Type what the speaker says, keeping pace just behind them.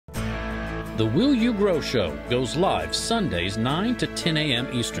The Will You Grow Show goes live Sundays 9 to 10 a.m.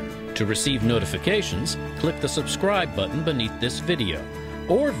 Eastern. To receive notifications, click the subscribe button beneath this video,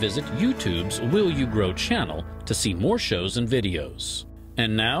 or visit YouTube's Will You Grow channel to see more shows and videos.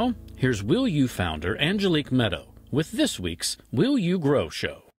 And now, here's Will You founder Angelique Medow with this week's Will You Grow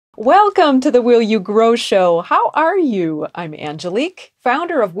Show. Welcome to the Will You Grow Show. How are you? I'm Angelique,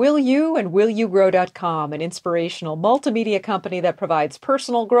 founder of Will You and WillYouGrow.com, an inspirational multimedia company that provides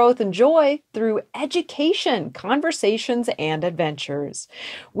personal growth and joy through education, conversations, and adventures.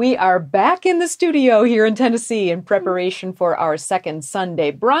 We are back in the studio here in Tennessee in preparation for our second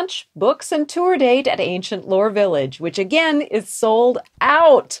Sunday brunch, books, and tour date at Ancient Lore Village, which again is sold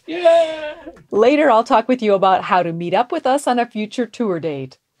out. Yeah! Later, I'll talk with you about how to meet up with us on a future tour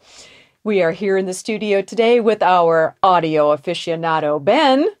date. We are here in the studio today with our audio aficionado,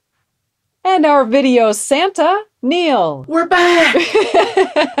 Ben, and our video Santa, Neil. We're back!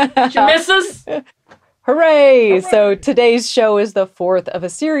 Did you miss us? Hooray! So today's show is the fourth of a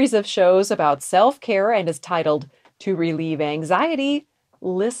series of shows about self-care and is titled, To Relieve Anxiety,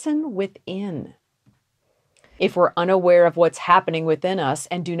 Listen Within. If we're unaware of what's happening within us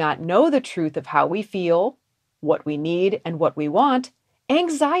and do not know the truth of how we feel, what we need, and what we want,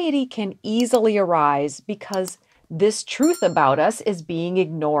 anxiety can easily arise because this truth about us is being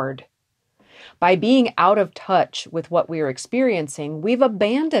ignored. By being out of touch with what we are experiencing, we've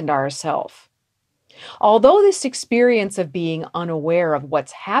abandoned ourselves. Although this experience of being unaware of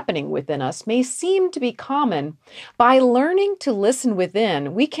what's happening within us may seem to be common, by learning to listen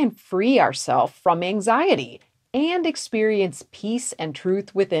within, we can free ourselves from anxiety and experience peace and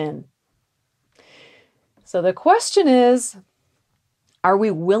truth within. So the question is, are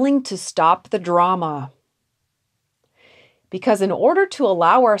we willing to stop the drama? Because in order to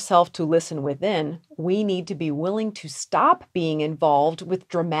allow ourselves to listen within, we need to be willing to stop being involved with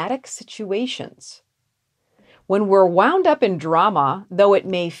dramatic situations. When we're wound up in drama, though it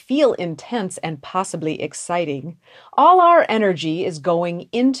may feel intense and possibly exciting, all our energy is going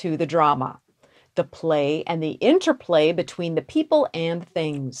into the drama, the play and the interplay between the people and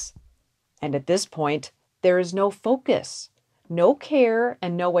things. And at this point, there is no focus, no care,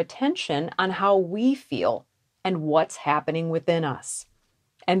 and no attention on how we feel and what's happening within us.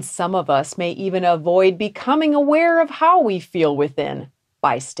 And some of us may even avoid becoming aware of how we feel within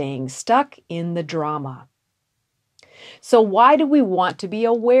by staying stuck in the drama. So why do we want to be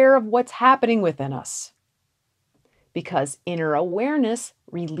aware of what's happening within us? Because inner awareness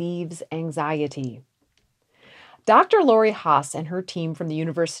relieves anxiety. Dr. Lori Haas and her team from the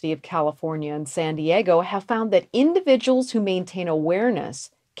University of California in San Diego have found that individuals who maintain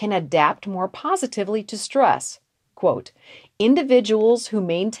awareness can adapt more positively to stress. Quote, individuals who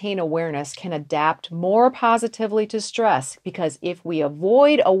maintain awareness can adapt more positively to stress because if we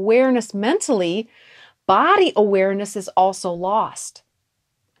avoid awareness mentally, body awareness is also lost.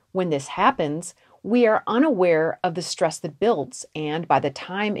 When this happens, we are unaware of the stress that builds, and by the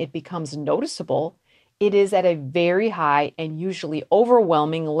time it becomes noticeable, it is at a very high and usually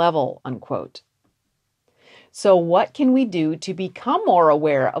overwhelming level, unquote. So what can we do to become more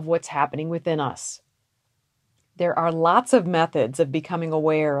aware of what's happening within us? There are lots of methods of becoming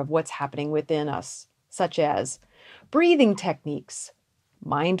aware of what's happening within us, such as breathing techniques,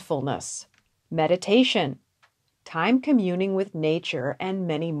 mindfulness, meditation, time communing with nature, and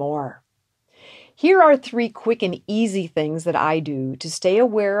many more. Here are 3 quick and easy things that I do to stay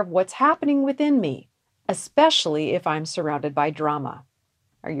aware of what's happening within me, especially if I'm surrounded by drama.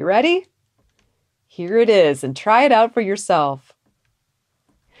 Are you ready? Here it is, and try it out for yourself.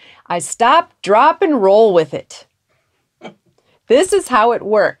 I stop, drop, and roll with it. This is how it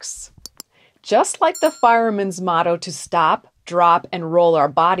works. Just like the fireman's motto to stop, drop, and roll our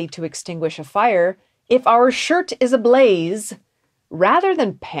body to extinguish a fire, if our shirt is ablaze, rather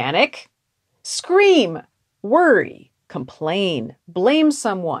than panic, scream, worry, complain, blame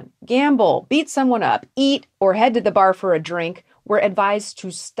someone, gamble, beat someone up, eat, or head to the bar for a drink, we're advised to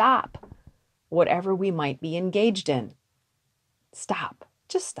stop whatever we might be engaged in. Stop.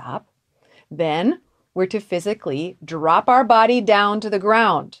 Just stop. Then we're to physically drop our body down to the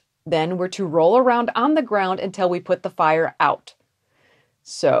ground. Then we're to roll around on the ground until we put the fire out.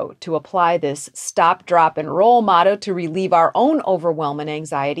 So to apply this stop, drop, and roll motto to relieve our own overwhelm and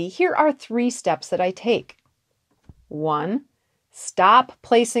anxiety, here are 3 steps that I take. 1, stop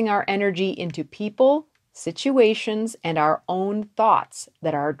placing our energy into people, situations, and our own thoughts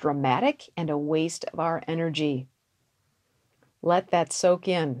that are dramatic and a waste of our energy. Let that soak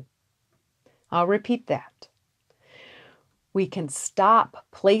in. I'll repeat that. We can stop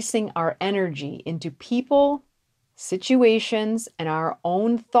placing our energy into people, situations, and our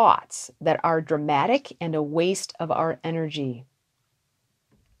own thoughts that are dramatic and a waste of our energy.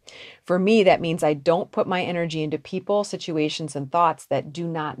 For me, that means I don't put my energy into people, situations, and thoughts that do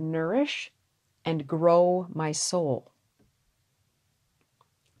not nourish and grow my soul.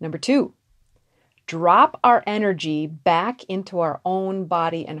 Number 2, drop our energy back into our own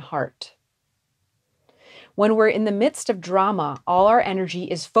body and heart. When we're in the midst of drama, all our energy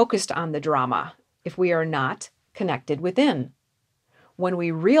is focused on the drama if we are not connected within. When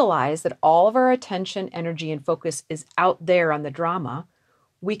we realize that all of our attention, energy, and focus is out there on the drama,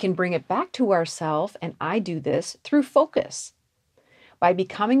 we can bring it back to ourselves, and I do this through focus. By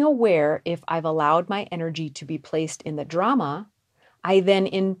becoming aware if I've allowed my energy to be placed in the drama, I then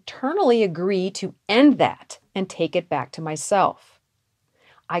internally agree to end that and take it back to myself.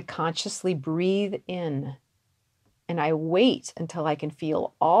 I consciously breathe in and I wait until I can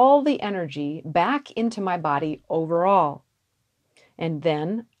feel all the energy back into my body overall. And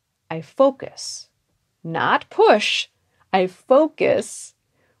then I focus, not push, I focus,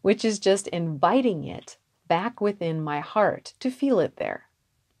 which is just inviting it back within my heart to feel it there.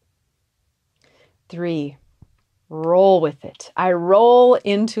 3, roll with it. I roll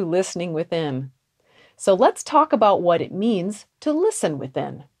into listening within. So let's talk about what it means to listen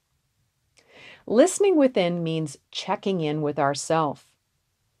within. Listening within means checking in with ourself.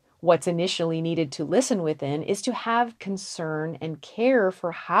 What's initially needed to listen within is to have concern and care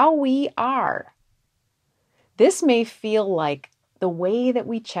for how we are. This may feel like the way that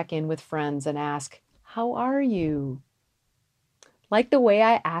we check in with friends and ask, "How are you?" Like the way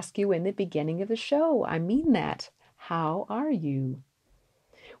I ask you in the beginning of the show. I mean that. How are you?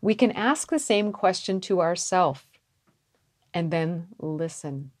 We can ask the same question to ourselves and then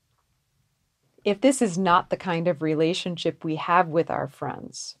listen. If this is not the kind of relationship we have with our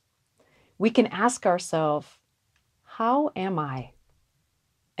friends, we can ask ourselves, "How am I?"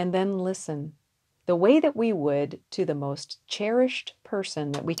 And then listen the way that we would to the most cherished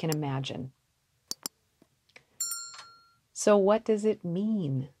person that we can imagine. So what does it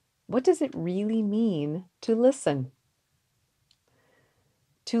mean? What does it really mean to listen?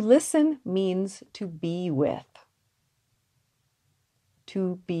 To listen means to be with.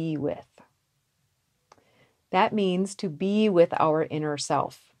 To be with. That means to be with our inner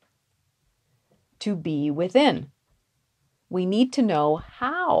self. To be within. We need to know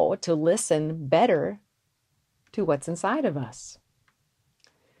how to listen better to what's inside of us.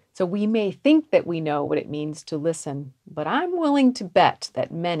 So we may think that we know what it means to listen, but I'm willing to bet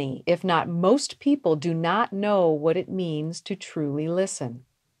that many, if not most people, do not know what it means to truly listen.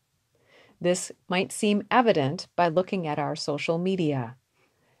 This might seem evident by looking at our social media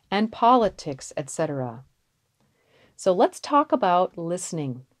and politics, etc. So let's talk about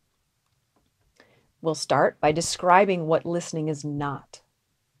listening. We'll start by describing what listening is not.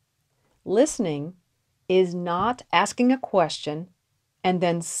 Listening is not asking a question and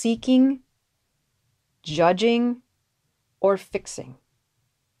then seeking, judging, or fixing.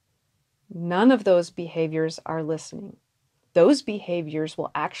 None of those behaviors are listening. Those behaviors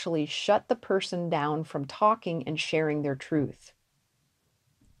will actually shut the person down from talking and sharing their truth,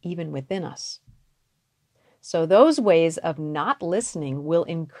 even within us. So those ways of not listening will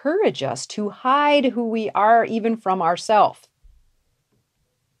encourage us to hide who we are even from ourselves.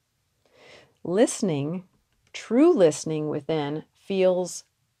 Listening, true listening within, feels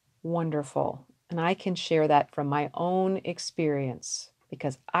wonderful. And I can share that from my own experience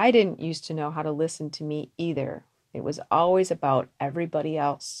because I didn't used to know how to listen to me either. It was always about everybody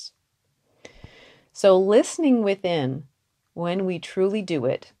else. So listening within, when we truly do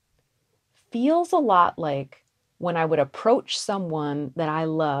it, feels a lot like when I would approach someone that I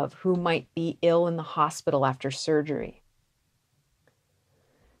love who might be ill in the hospital after surgery.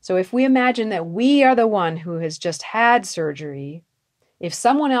 So if we imagine that we are the one who has just had surgery, if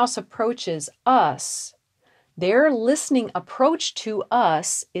someone else approaches us, their listening approach to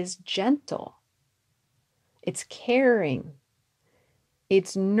us is gentle. It's caring.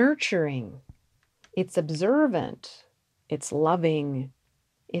 It's nurturing. It's observant. It's loving.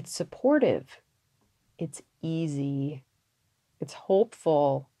 It's supportive. It's easy. It's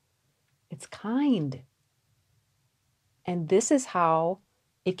hopeful. It's kind. And this is how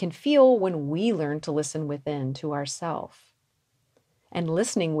it can feel when we learn to listen within to ourselves. And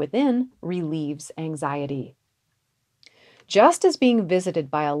listening within relieves anxiety. Just as being visited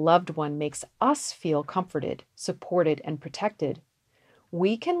by a loved one makes us feel comforted, supported, and protected,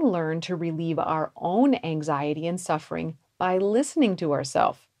 we can learn to relieve our own anxiety and suffering by listening to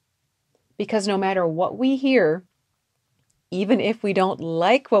ourselves. Because no matter what we hear, even if we don't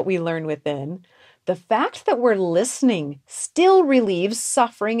like what we learn within, the fact that we're listening still relieves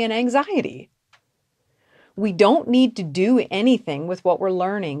suffering and anxiety. We don't need to do anything with what we're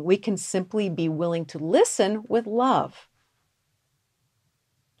learning. We can simply be willing to listen with love.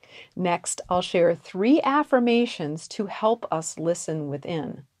 Next, I'll share 3 affirmations to help us listen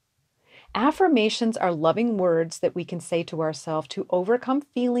within. Affirmations are loving words that we can say to ourselves to overcome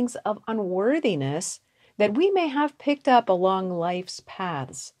feelings of unworthiness that we may have picked up along life's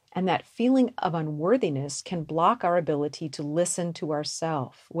paths. And that feeling of unworthiness can block our ability to listen to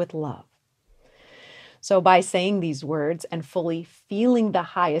ourselves with love. So by saying these words and fully feeling the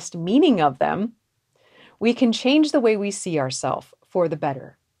highest meaning of them, we can change the way we see ourselves for the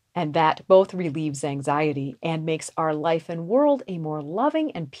better. And that both relieves anxiety and makes our life and world a more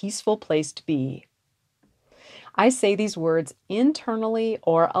loving and peaceful place to be. I say these words internally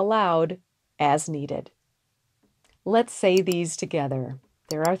or aloud as needed. Let's say these together.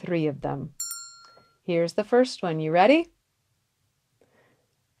 There are 3 of them. Here's the first one. You ready?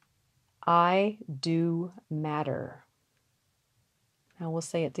 I do matter. Now we'll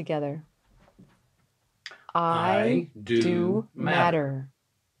say it together. I do matter.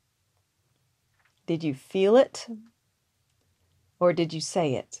 Did you feel it? Or did you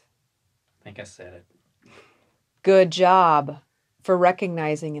say it? I think I said it. Good job for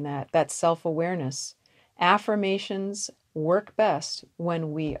recognizing that. That's self-awareness. Affirmations work best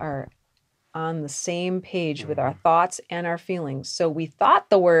when we are on the same page with our thoughts and our feelings. So we thought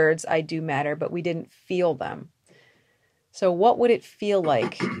the words, I do matter, but we didn't feel them. So what would it feel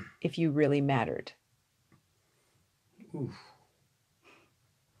like if you really mattered? Oof.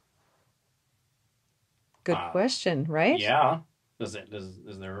 Good question, right? Yeah. Is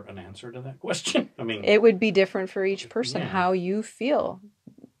there an answer to that question? I mean, it would be different for each person. Yeah. How you feel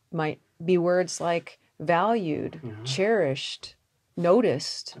might be words like valued, cherished,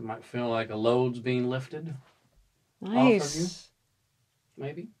 noticed. It might feel like a load's being lifted. Nice. Off of you,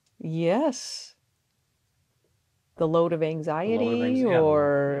 maybe. Yes. The load of anxiety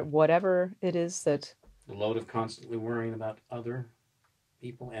or whatever it is that... The load of constantly worrying about other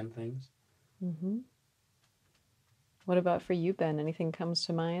people and things. Mm-hmm. What about for you, Ben? Anything comes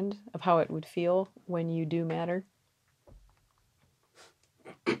to mind of how it would feel when you do matter?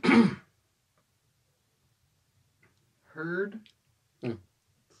 Heard.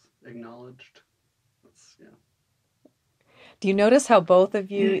 Acknowledged. Yeah. Do you notice how both of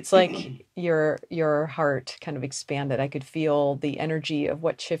you, it's like your heart kind of expanded. I could feel the energy of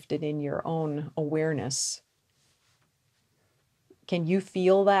what shifted in your own awareness. Can you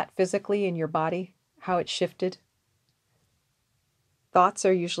feel that physically in your body, how it shifted? Thoughts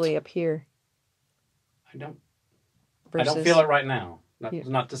are usually up here. I don't Versus, feel it right now. Yeah.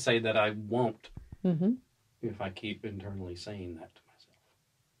 Not to say that I won't Mm-hmm. if I keep internally saying that to myself.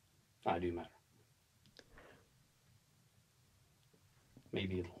 I do matter.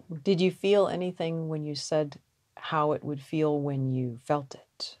 Maybe it'll... Did you feel anything when you said how it would feel when you felt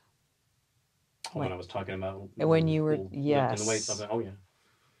it? When I was talking about... When you were... Yes. Lifting the weight, something. Oh, yeah.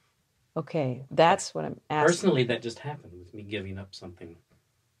 Okay, that's what I'm asking. Personally, that just happened with me giving up something.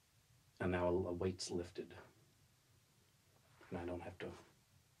 And now a weight's lifted. And I don't have to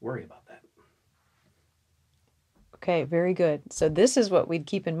worry about that. Okay, very good. So this is what we'd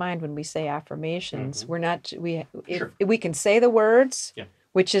keep in mind when we say affirmations. Mm-hmm. We're not... Sure. We can say the words, Yeah.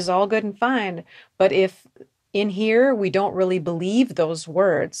 which is all good and fine. But if in here we don't really believe those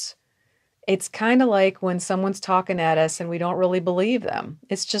words... It's kind of like when someone's talking at us and we don't really believe them.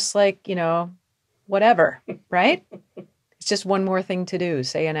 It's just like, whatever, right? It's just one more thing to do,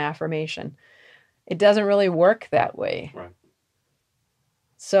 say an affirmation. It doesn't really work that way. Right.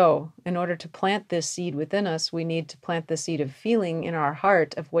 So in order to plant this seed within us, we need to plant the seed of feeling in our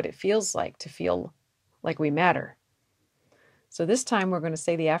heart of what it feels like to feel like we matter. So this time we're going to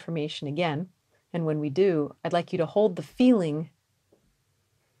say the affirmation again. And when we do, I'd like you to hold the feeling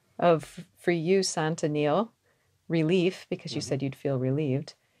of, for you, Santa Neil, relief, because you said you'd feel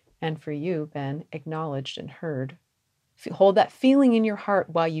relieved. And for you, Ben, acknowledged and heard. Hold that feeling in your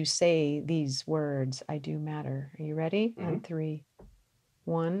heart while you say these words, I do matter. Are you ready? Mm-hmm. On 3.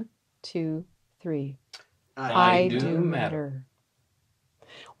 1, 2, 3. I do matter.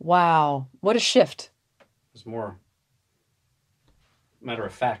 Wow, what a shift. It's more matter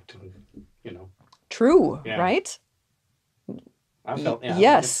of fact, True, Yeah. right? I felt, yeah,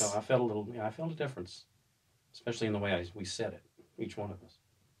 Yes. I felt a little, I felt a difference, especially in the way we said it, each one of us.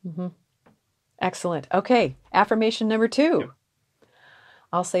 Mm-hmm. Excellent. Okay, affirmation number 2. Yep.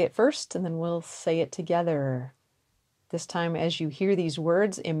 I'll say it first and then we'll say it together. This time, as you hear these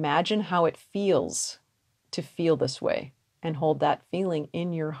words, imagine how it feels to feel this way. and hold that feeling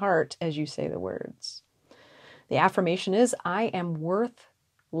in your heart as you say the words. The affirmation is, I am worth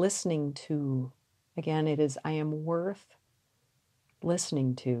listening to. Again, it is, I am worth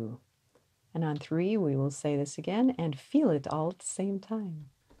listening to. And on 3, we will say this again and feel it all at the same time.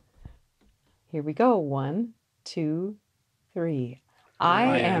 Here we go. 1, 2, 3.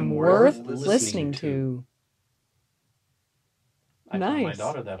 I am worth listening to. I Nice. tell my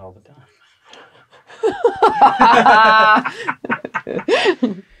daughter that all the time.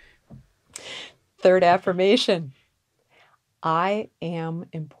 Third affirmation. I am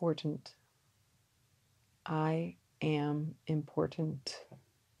important. I am important.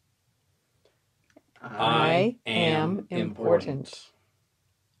 I am important.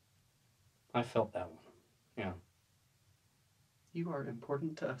 I felt that one. Yeah. You are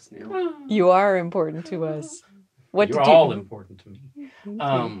important to us, Neil. You are important to us. What You're did you? all important to me.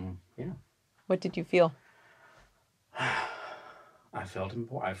 Yeah. What did you feel? I felt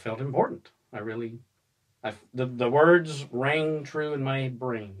important. I really, the words rang true in my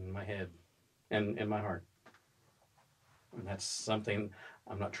brain, in my head, and in my heart. And that's something,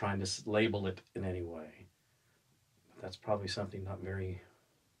 I'm not trying to label it in any way. That's probably something not very,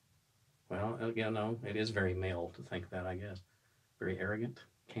 well, again, no, it is very male to think that, I guess. Very arrogant,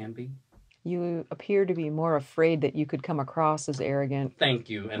 can be. You appear to be more afraid that you could come across as arrogant. Thank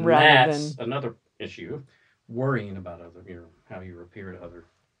you. And rather that's than another issue, worrying about how you appear to other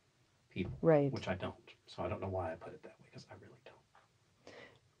people. Right. Which I don't. So I don't know why I put it that way, because I really don't.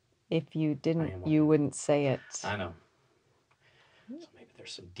 If you didn't, you wouldn't say it. I know. So maybe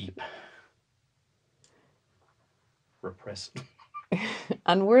there's some deep repressed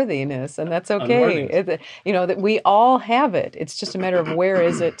unworthiness, and that's okay. That we all have it. It's just a matter of where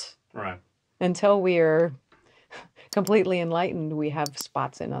is it. Right. Until we are completely enlightened, we have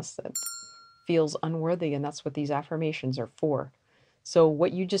spots in us that feels unworthy, and that's what these affirmations are for. So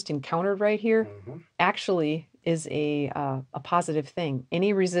what you just encountered right here actually is a positive thing.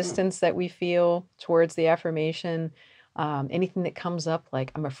 Any resistance that we feel towards the affirmation, anything that comes up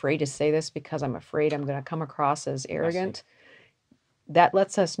like, I'm afraid to say this because I'm afraid I'm going to come across as arrogant, that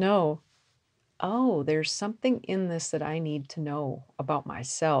lets us know, oh, there's something in this that I need to know about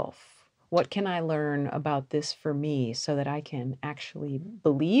myself. What can I learn about this for me so that I can actually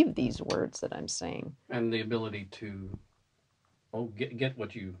believe these words that I'm saying? And the ability to get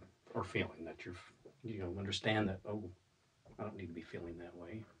what you are feeling, that you understand that, I don't need to be feeling that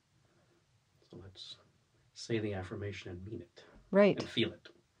way. So let's say the affirmation and mean it. Right. And feel it.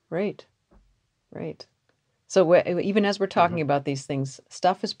 Right. Right. So even as we're talking about these things,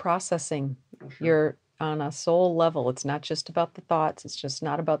 stuff is processing. Oh, sure. You're on a soul level. It's not just about the thoughts. It's just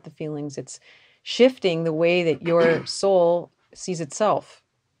not about the feelings. It's shifting the way that your soul sees itself.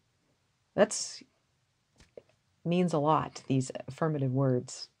 That's means a lot, these affirmative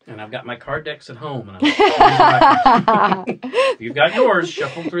words. And I've got my card decks at home. And you've got yours,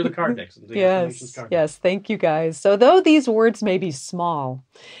 shuffle through the card decks. Yes, thank you guys. So though these words may be small,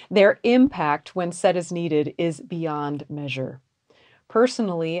 their impact when said as needed is beyond measure.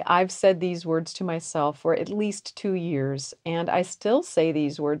 Personally, I've said these words to myself for at least 2 years, and I still say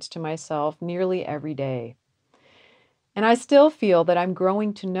these words to myself nearly every day. And I still feel that I'm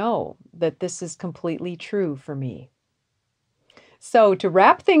growing to know that this is completely true for me. So to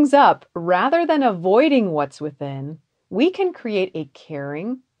wrap things up, rather than avoiding what's within, we can create a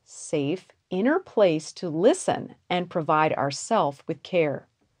caring, safe, inner place to listen and provide ourselves with care.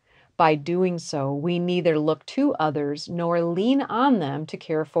 By doing so, we neither look to others nor lean on them to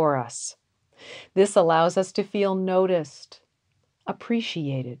care for us. This allows us to feel noticed,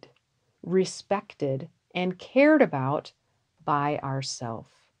 appreciated, respected, and cared about by ourselves.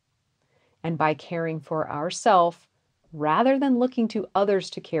 And by caring for ourselves, rather than looking to others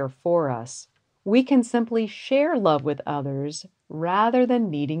to care for us, we can simply share love with others rather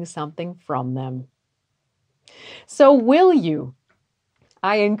than needing something from them. So will you?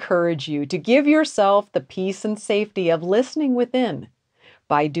 I encourage you to give yourself the peace and safety of listening within.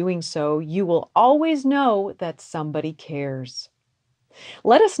 By doing so, you will always know that somebody cares.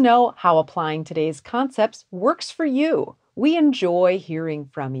 Let us know how applying today's concepts works for you. We enjoy hearing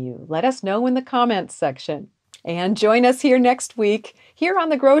from you. Let us know in the comments section. And join us here next week, here on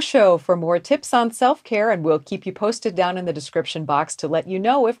The Grow Show, for more tips on self-care, and we'll keep you posted down in the description box to let you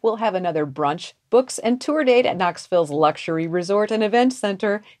know if we'll have another brunch, books, and tour date at Knoxville's luxury resort and event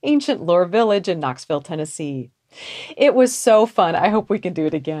center, Ancient Lore Village in Knoxville, Tennessee. It was so fun. I hope we can do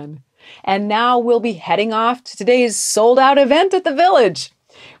it again. And now we'll be heading off to today's sold-out event at the Village.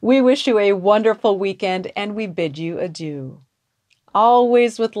 We wish you a wonderful weekend, and we bid you adieu.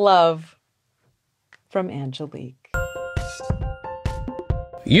 Always with love, from Angelique.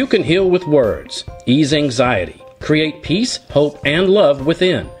 You can heal with words, ease anxiety, create peace, hope, and love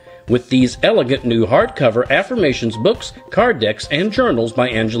within with these elegant new hardcover affirmations books, card decks, and journals by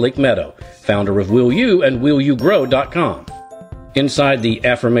Angelique Medow, founder of Will You and WillYouGrow.com. Inside the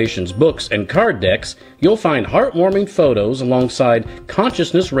affirmations books and card decks, you'll find heartwarming photos alongside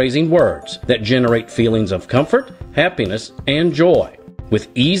consciousness-raising words that generate feelings of comfort, happiness, and joy. With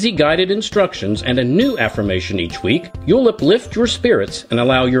easy guided instructions and a new affirmation each week, you'll uplift your spirits and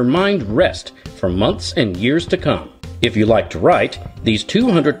allow your mind rest for months and years to come. If you like to write, these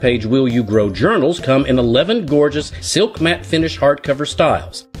 200-page Will You Grow journals come in 11 gorgeous silk matte finish hardcover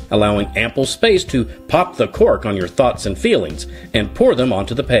styles, allowing ample space to pop the cork on your thoughts and feelings and pour them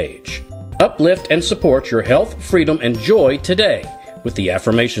onto the page. Uplift and support your health, freedom, and joy today with the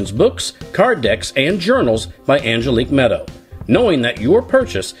affirmations books, card decks, and journals by Angelique Medow, knowing that your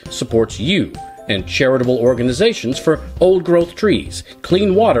purchase supports you and charitable organizations for old growth trees,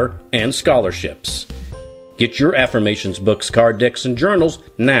 clean water, and scholarships. Get your affirmations books, card decks, and journals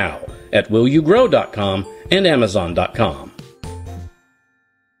now at WillYouGrow.com and Amazon.com.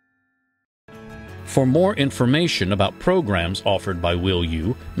 For more information about programs offered by Will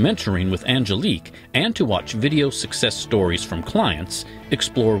You, mentoring with Angelique, and to watch video success stories from clients,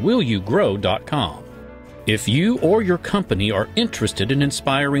 explore WillYouGrow.com. If you or your company are interested in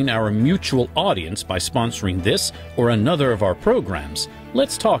inspiring our mutual audience by sponsoring this or another of our programs,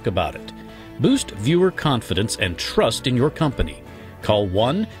 let's talk about it. Boost viewer confidence and trust in your company. Call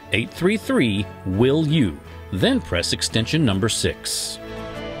 1-833-WILL-YOU, then press extension number 6.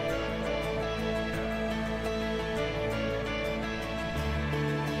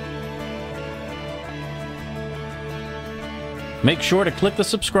 Make sure to click the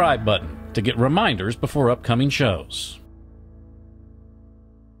subscribe button to get reminders before upcoming shows.